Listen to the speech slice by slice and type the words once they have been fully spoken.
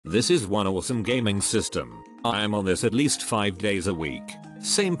This is one awesome gaming system. I am on this at least 5 days a week.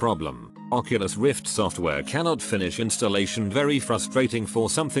 Same problem. Oculus Rift software cannot finish installation. Very frustrating for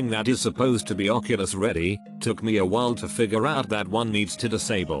something that is supposed to be Oculus ready. Took me a while to figure out that one needs to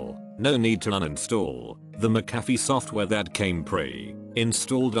disable. No need to uninstall the McAfee software that came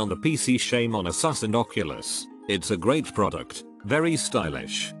pre-installed on the PC. Shame on ASUS and Oculus. It's a great product, very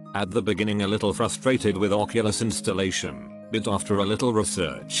stylish. At the beginning a little frustrated with Oculus installation, but after a little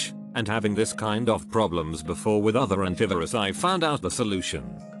research and having this kind of problems before with other antivirus, I found out the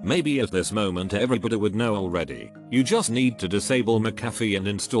solution. Maybe at this moment everybody would know already. You just need to disable McAfee and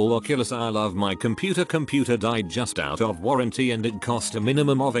install Oculus. I love my computer. Computer died just out of warranty and it cost a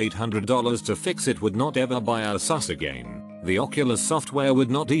minimum of $800 to fix it. Would not ever buy ASUS again. The Oculus software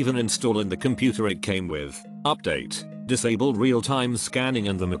would not even install in the computer it came with. Update. Disable real-time scanning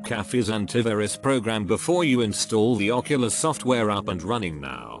and the McAfee's antivirus program before you install the Oculus software. Up and running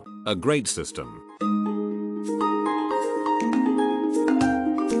now. A great system.